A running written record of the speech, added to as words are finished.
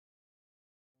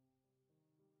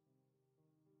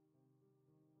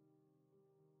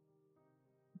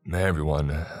Hey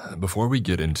everyone, before we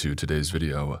get into today's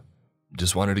video,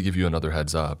 just wanted to give you another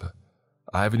heads up.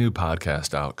 I have a new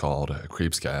podcast out called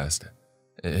Creepypasta.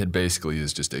 It basically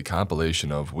is just a compilation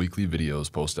of weekly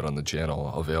videos posted on the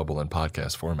channel available in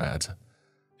podcast format.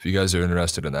 If you guys are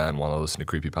interested in that and want to listen to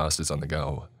creepypastas on the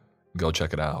go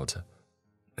check it out.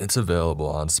 It's available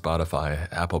on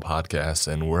Spotify, Apple Podcasts,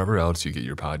 and wherever else you get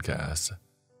your podcasts.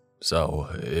 So,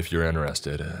 if you're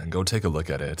interested, go take a look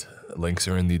at it. Links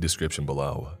are in the description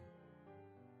below.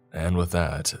 And with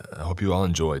that, I hope you all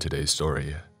enjoy today's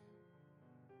story.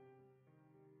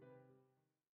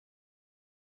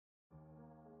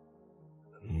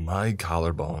 My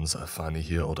collarbones finally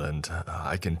healed and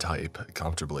I can type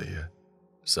comfortably.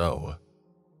 So,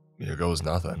 here goes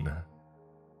nothing.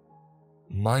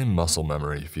 My muscle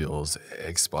memory feels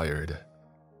expired,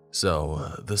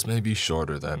 so this may be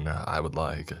shorter than I would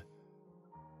like.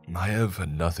 I have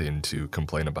nothing to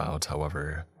complain about,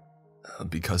 however,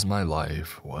 because my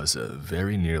life was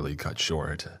very nearly cut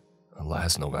short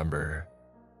last November.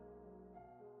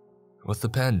 With the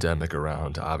pandemic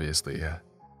around, obviously,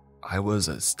 I was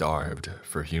starved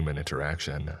for human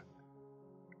interaction.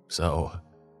 So,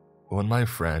 when my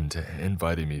friend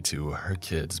invited me to her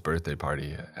kid's birthday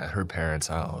party at her parents'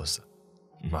 house,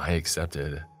 I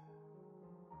accepted.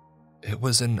 It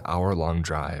was an hour-long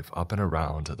drive up and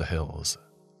around the hills,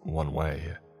 one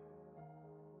way.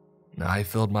 I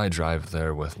filled my drive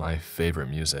there with my favorite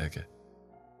music,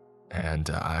 and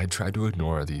I tried to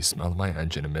ignore the smell my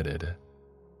engine emitted.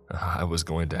 I was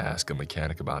going to ask a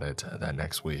mechanic about it that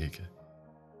next week.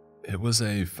 It was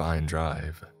a fine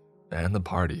drive, and the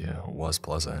party was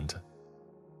pleasant.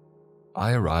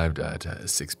 I arrived at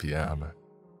 6 p.m.,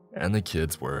 and the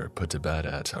kids were put to bed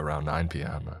at around 9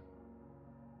 p.m.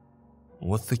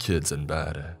 With the kids in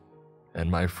bed,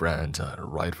 and my friend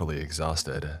rightfully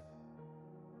exhausted,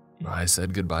 I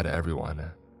said goodbye to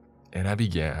everyone, and I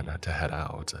began to head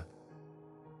out.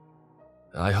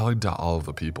 I hugged all of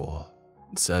the people,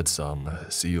 said some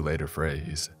 "see you later"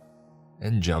 phrase,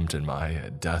 and jumped in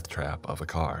my death trap of a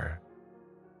car.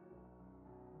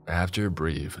 After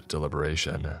brief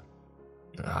deliberation,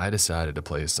 I decided to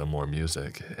play some more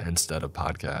music instead of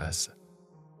podcasts,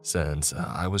 since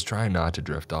I was trying not to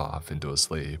drift off into a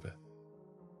sleep.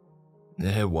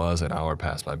 It was an hour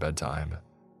past my bedtime,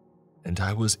 and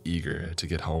I was eager to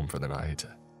get home for the night.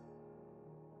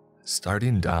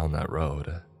 Starting down that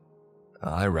road,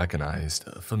 I recognized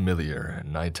familiar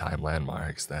nighttime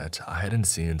landmarks that I hadn't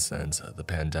seen since the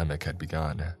pandemic had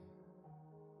begun.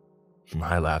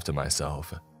 I laughed at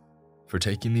myself for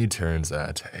taking the turns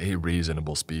at a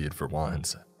reasonable speed for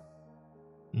once,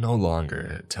 no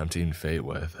longer tempting fate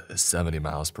with 70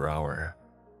 miles per hour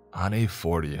on a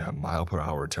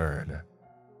 40-mile-per-hour turn.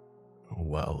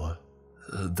 Well,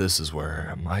 this is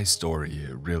where my story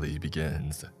really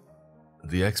begins.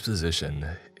 The exposition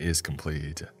is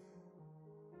complete.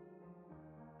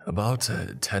 About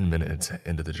 10 minutes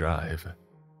into the drive,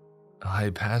 I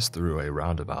passed through a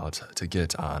roundabout to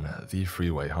get on the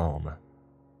freeway home.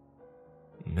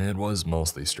 It was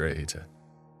mostly straight,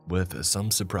 with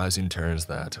some surprising turns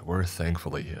that were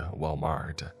thankfully well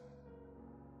marked.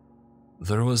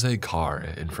 There was a car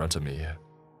in front of me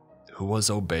who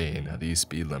was obeying the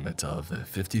speed limit of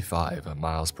 55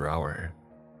 miles per hour,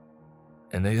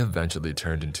 and they eventually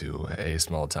turned into a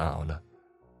small town,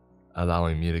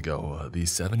 allowing me to go the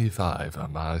 75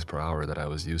 miles per hour that I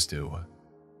was used to.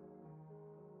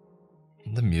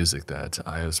 The music that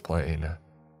I was playing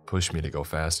pushed me to go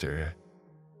faster,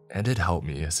 and it helped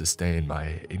me sustain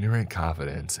my ignorant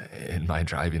confidence in my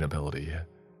driving ability.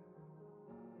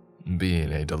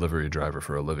 Being a delivery driver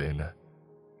for a living,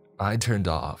 I turned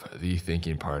off the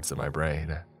thinking parts of my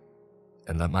brain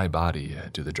and let my body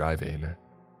do the driving.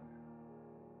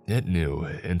 It knew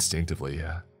instinctively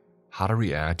how to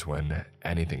react when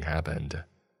anything happened.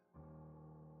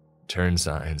 Turn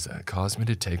signs caused me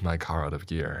to take my car out of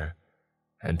gear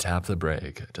and tap the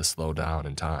brake to slow down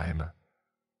in time.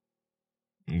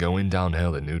 Going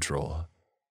downhill in neutral,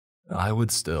 I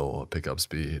would still pick up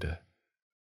speed,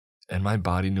 and my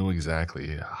body knew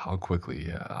exactly how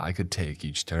quickly I could take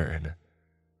each turn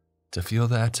to feel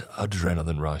that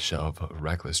adrenaline rush of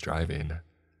reckless driving,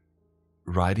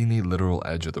 riding the literal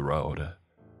edge of the road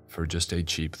for just a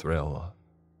cheap thrill.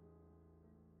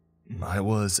 I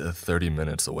was 30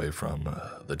 minutes away from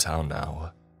the town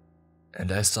now, and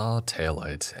I saw a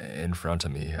taillight in front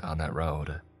of me on that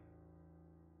road.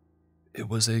 It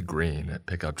was a green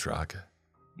pickup truck,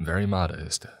 very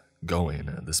modest,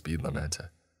 going the speed limit.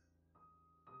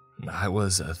 I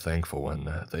was thankful when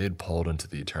they had pulled into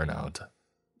the turnout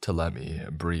to let me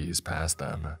breeze past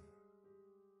them.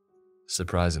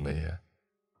 Surprisingly,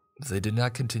 They did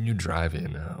not continue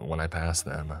driving when I passed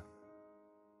them.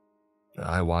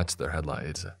 I watched their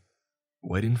headlights,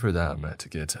 waiting for them to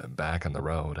get back on the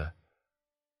road,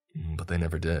 but they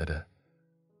never did.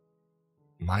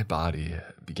 My body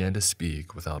began to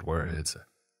speak without words.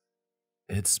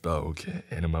 It spoke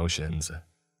in emotions,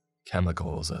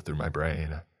 chemicals through my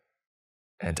brain,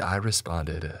 and I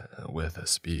responded with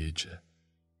speech.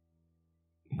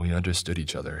 We understood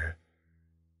each other.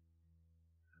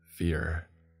 Fear.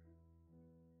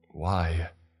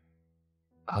 Why?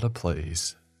 Out of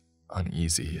place,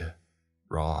 uneasy,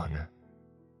 wrong.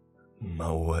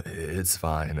 No, it's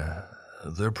fine.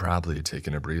 They're probably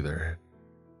taking a breather.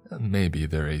 Maybe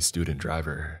they're a student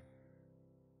driver.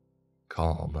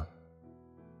 Calm.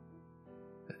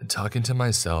 Talking to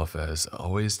myself has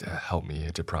always helped me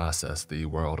to process the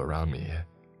world around me,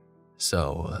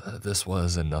 so this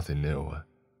was nothing new.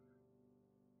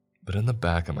 But in the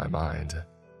back of my mind,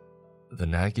 the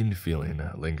nagging feeling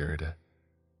lingered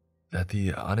that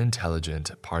the unintelligent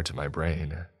part of my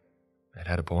brain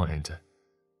had a point.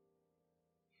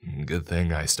 Good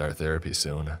thing I start therapy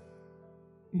soon.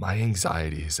 My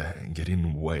anxiety's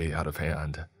getting way out of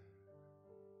hand.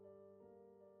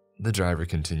 The driver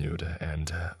continued,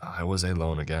 and I was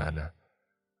alone again.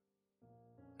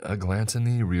 A glance in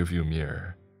the rearview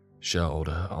mirror showed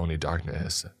only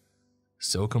darkness,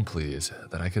 so complete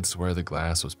that I could swear the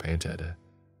glass was painted.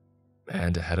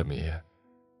 And ahead of me,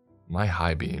 my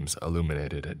high beams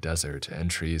illuminated desert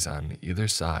and trees on either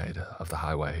side of the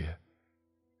highway.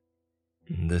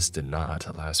 This did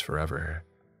not last forever.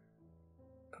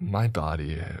 My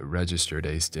body registered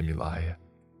a stimuli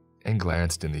and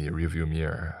glanced in the rearview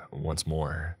mirror once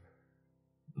more.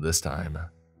 This time,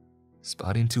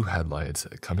 spotting two headlights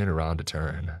coming around a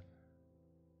turn.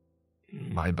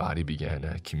 My body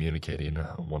began communicating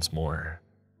once more.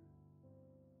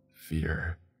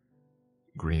 Fear.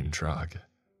 Green truck.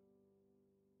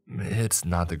 It's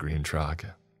not the green truck.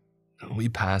 We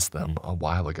passed them a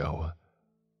while ago.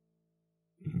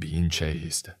 Being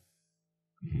chased.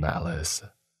 Malice.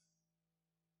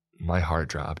 My heart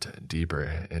dropped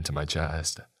deeper into my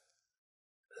chest.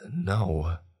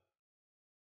 No.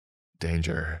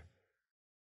 Danger.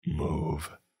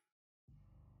 Move.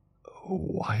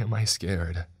 Why am I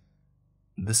scared?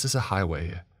 This is a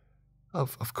highway.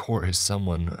 Of course,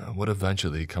 someone would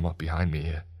eventually come up behind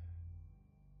me.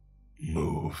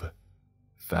 Move.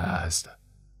 Fast.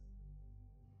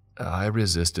 I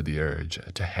resisted the urge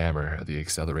to hammer the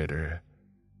accelerator.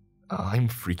 I'm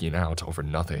freaking out over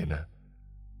nothing.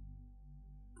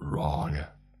 Wrong.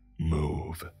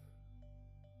 Move.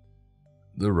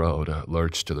 The road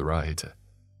lurched to the right,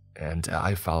 and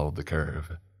I followed the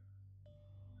curve.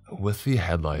 With the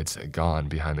headlights gone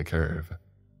behind the curve,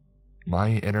 my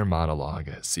inner monologue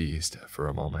ceased for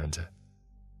a moment.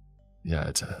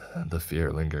 Yet the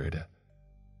fear lingered.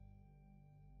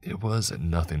 It was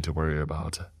nothing to worry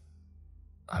about.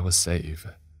 I was safe.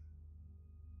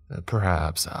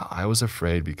 Perhaps I was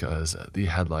afraid because the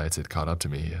headlights had caught up to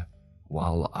me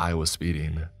while I was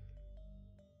speeding.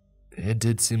 It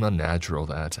did seem unnatural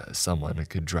that someone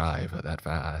could drive that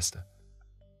fast.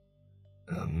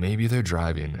 Maybe they're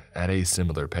driving at a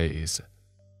similar pace,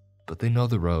 but they know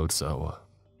the road, so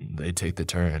they take the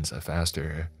turns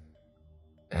faster,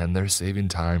 and they're saving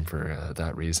time for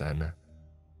that reason.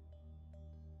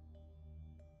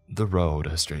 The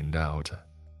road straightened out,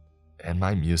 and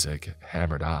my music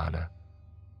hammered on.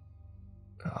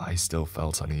 I still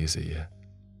felt uneasy,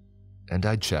 and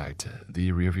I checked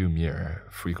the rearview mirror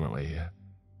frequently.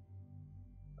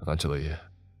 Eventually,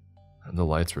 the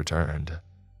lights returned.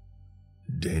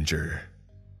 Danger.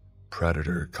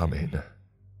 Predator coming.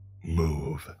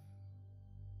 Move.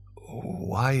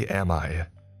 Why am I?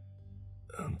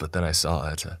 But then I saw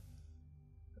it.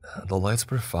 The lights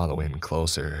were following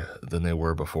closer than they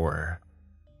were before.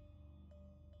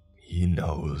 He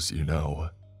knows, you know.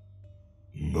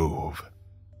 Move.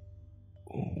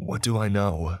 What do I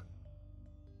know?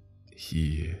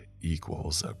 He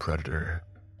equals a predator.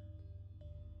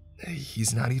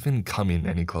 He's not even coming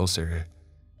any closer.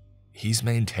 He's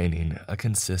maintaining a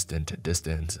consistent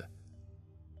distance.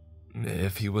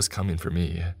 If he was coming for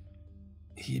me,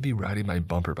 he'd be riding my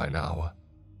bumper by now.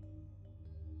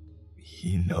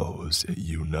 He knows,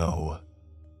 you know.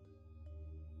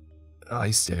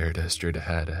 I stared straight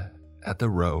ahead at the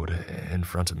road in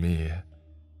front of me,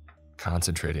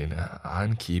 concentrating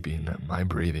on keeping my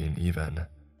breathing even.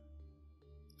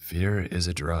 Fear is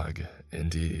a drug,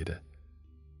 indeed.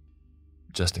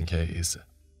 Just in case,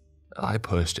 I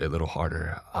pushed a little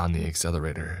harder on the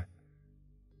accelerator.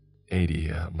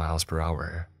 80 miles per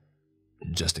hour,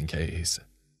 just in case.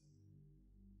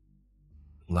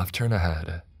 Left turn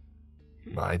ahead,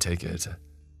 I take it,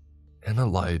 and the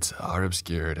lights are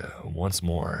obscured once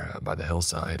more by the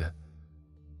hillside.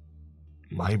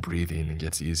 My breathing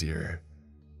gets easier,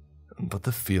 but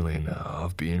the feeling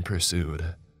of being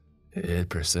pursued, it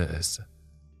persists.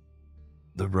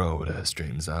 The road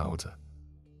straightens out.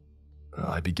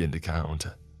 I begin to count.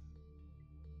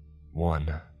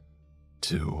 1,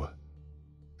 2,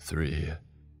 3,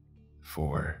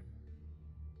 4,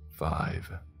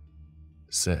 5,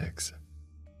 6.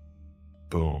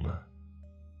 Boom.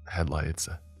 Headlights.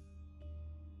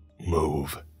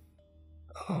 Move.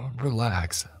 Oh,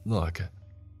 relax. Look.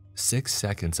 6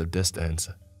 seconds of distance.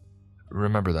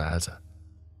 Remember that.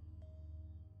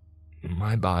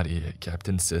 My body kept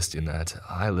insisting that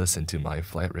I listen to my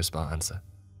flight response,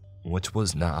 which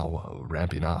was now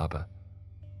ramping up.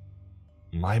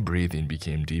 My breathing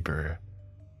became deeper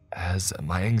as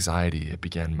my anxiety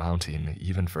began mounting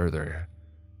even further.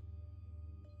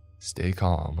 Stay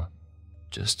calm.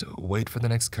 Just wait for the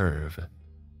next curve.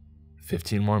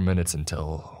 15 more minutes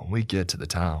until we get to the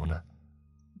town.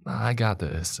 I got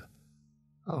this.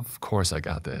 Of course I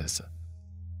got this.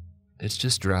 It's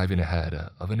just driving ahead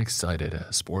of an excited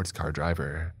sports car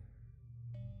driver.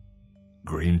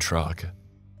 Green truck.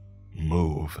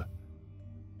 Move.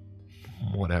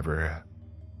 Whatever.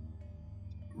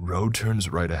 Road turns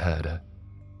right ahead.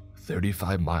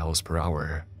 35 miles per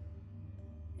hour.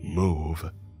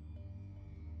 Move.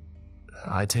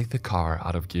 I take the car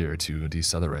out of gear to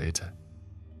decelerate.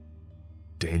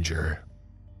 Danger.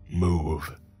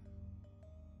 Move.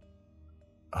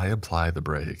 I apply the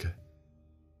brake.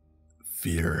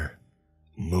 Fear.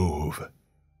 Move.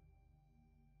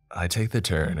 I take the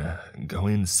turn,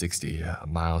 going 60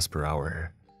 miles per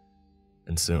hour,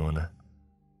 and soon,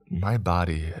 my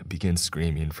body begins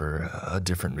screaming for a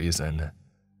different reason.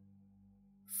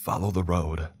 Follow the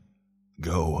road.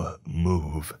 Go.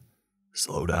 Move.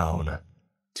 Slow down.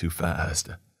 Too fast.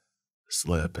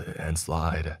 Slip and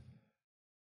slide.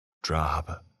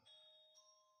 Drop.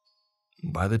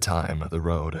 By the time the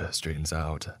road straightens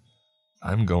out,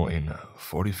 I'm going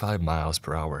 45 miles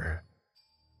per hour.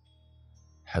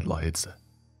 Headlights.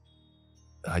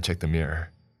 I check the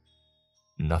mirror.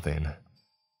 Nothing.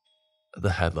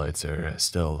 The headlights are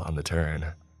still on the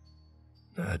turn.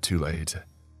 Too late.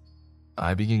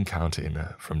 I begin counting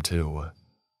from 2.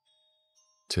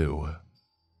 2,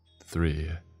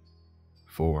 3,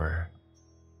 4.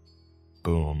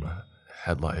 Boom.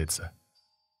 Headlights.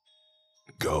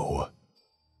 Go.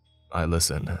 I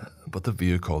listen, but the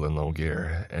vehicle in low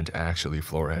gear and actually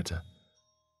floor it.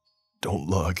 Don't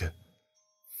look.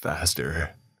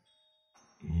 Faster.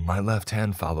 My left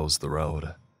hand follows the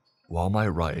road, while my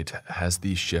right has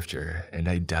the shifter and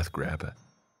a death grip.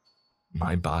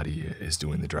 My body is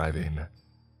doing the driving.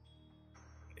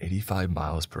 85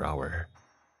 miles per hour.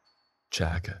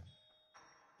 Check.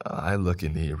 I look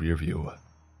in the rear view,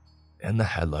 and the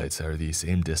headlights are the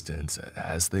same distance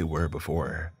as they were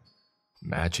before,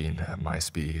 matching my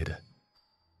speed.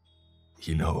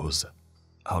 He knows.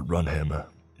 Outrun him.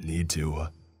 Need to.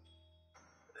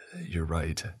 You're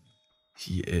right.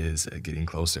 He is getting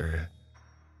closer.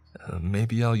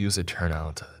 Maybe I'll use a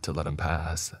turnout to let him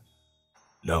pass.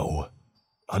 No.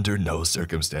 Under no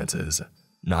circumstances.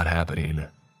 Not happening.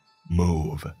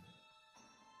 Move.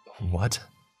 What?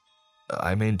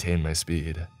 I maintain my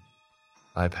speed.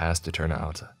 I passed a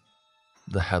turnout.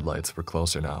 The headlights were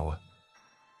closer now.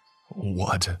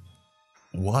 What?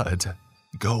 What?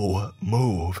 Go.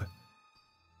 Move.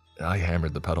 I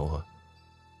hammered the pedal,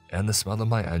 and the smell of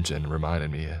my engine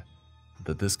reminded me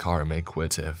that this car may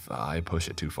quit if I push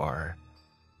it too far.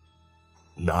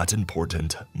 Not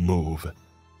important. Move.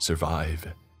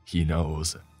 Survive. He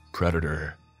knows.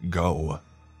 Predator. Go.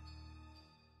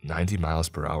 90 miles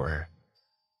per hour.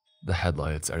 The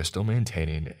headlights are still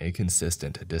maintaining a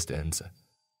consistent distance.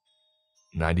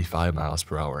 95 miles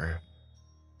per hour.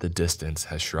 The distance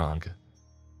has shrunk.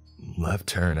 Left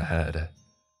turn ahead.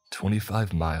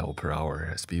 25 mile per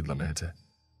hour speed limit.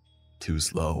 Too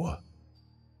slow.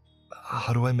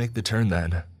 How do I make the turn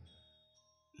then?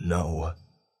 No.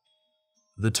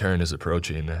 The turn is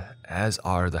approaching, as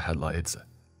are the headlights.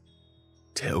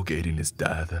 Tailgating is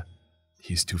death.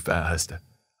 He's too fast.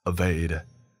 Evade.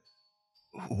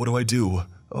 What do I do?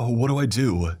 Oh, what do I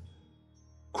do?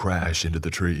 Crash into the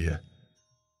tree.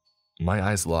 My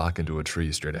eyes lock into a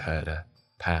tree straight ahead,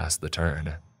 past the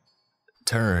turn.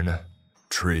 Turn.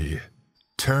 Tree.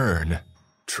 Turn.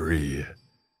 Tree.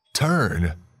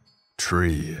 Turn.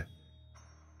 Tree.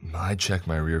 I check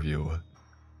my rear view.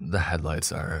 The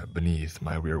headlights are beneath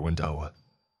my rear window.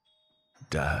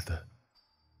 Death.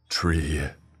 Tree.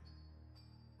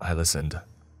 I listened.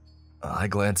 I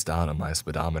glanced down at my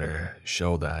speedometer,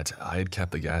 showed that I had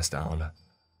kept the gas down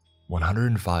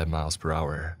 105 miles per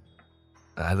hour.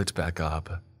 I looked back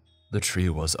up. The tree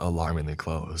was alarmingly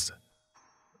close.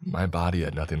 My body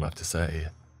had nothing left to say.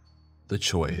 The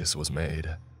choice was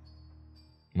made.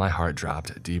 My heart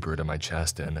dropped deeper to my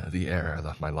chest and the air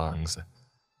left my lungs.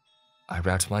 I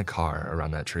wrapped my car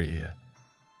around that tree.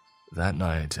 That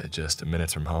night, just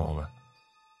minutes from home,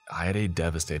 I had a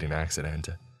devastating accident.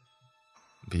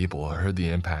 People heard the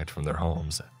impact from their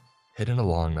homes, hidden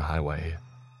along the highway.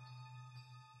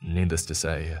 Needless to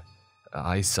say,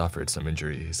 I suffered some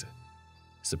injuries.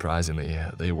 Surprisingly,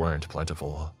 they weren't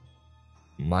plentiful.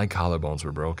 My collarbones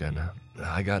were broken,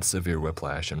 I got severe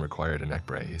whiplash and required a neck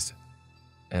brace,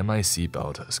 and my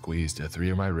seatbelt squeezed 3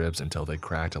 of my ribs until they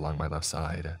cracked along my left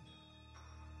side.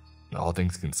 All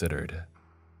things considered,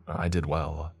 I did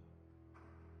well.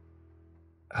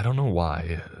 I don't know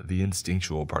why, the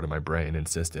instinctual part of my brain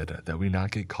insisted that we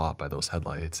not get caught by those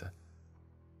headlights.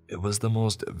 It was the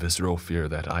most visceral fear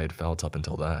that I had felt up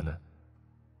until then.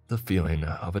 The feeling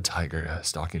of a tiger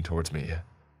stalking towards me,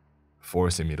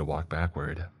 forcing me to walk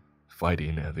backward,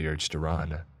 fighting the urge to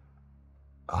run.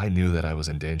 I knew that I was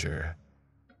in danger.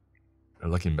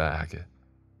 Looking back,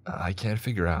 I can't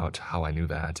figure out how I knew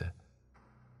that,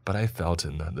 but I felt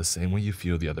in the same way you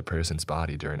feel the other person's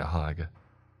body during a hug,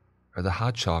 or the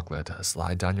hot chocolate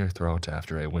slide down your throat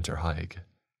after a winter hike.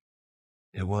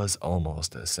 It was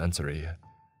almost sensory,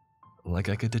 like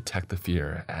I could detect the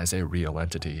fear as a real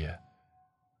entity.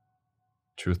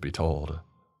 Truth be told,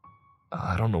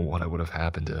 I don't know what would have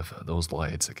happened if those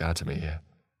lights got to me.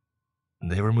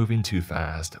 They were moving too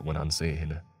fast when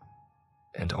unseen,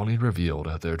 and only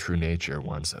revealed their true nature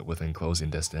once within closing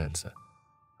distance.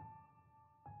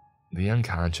 The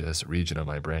unconscious region of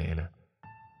my brain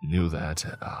knew that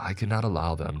I could not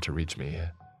allow them to reach me,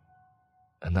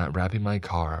 and that wrapping my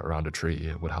car around a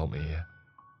tree would help me.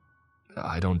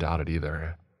 I don't doubt it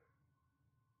either.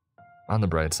 On the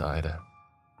bright side,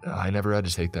 I never had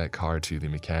to take that car to the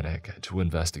mechanic to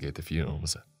investigate the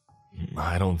fumes.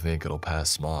 I don't think it'll pass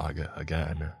smog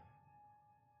again.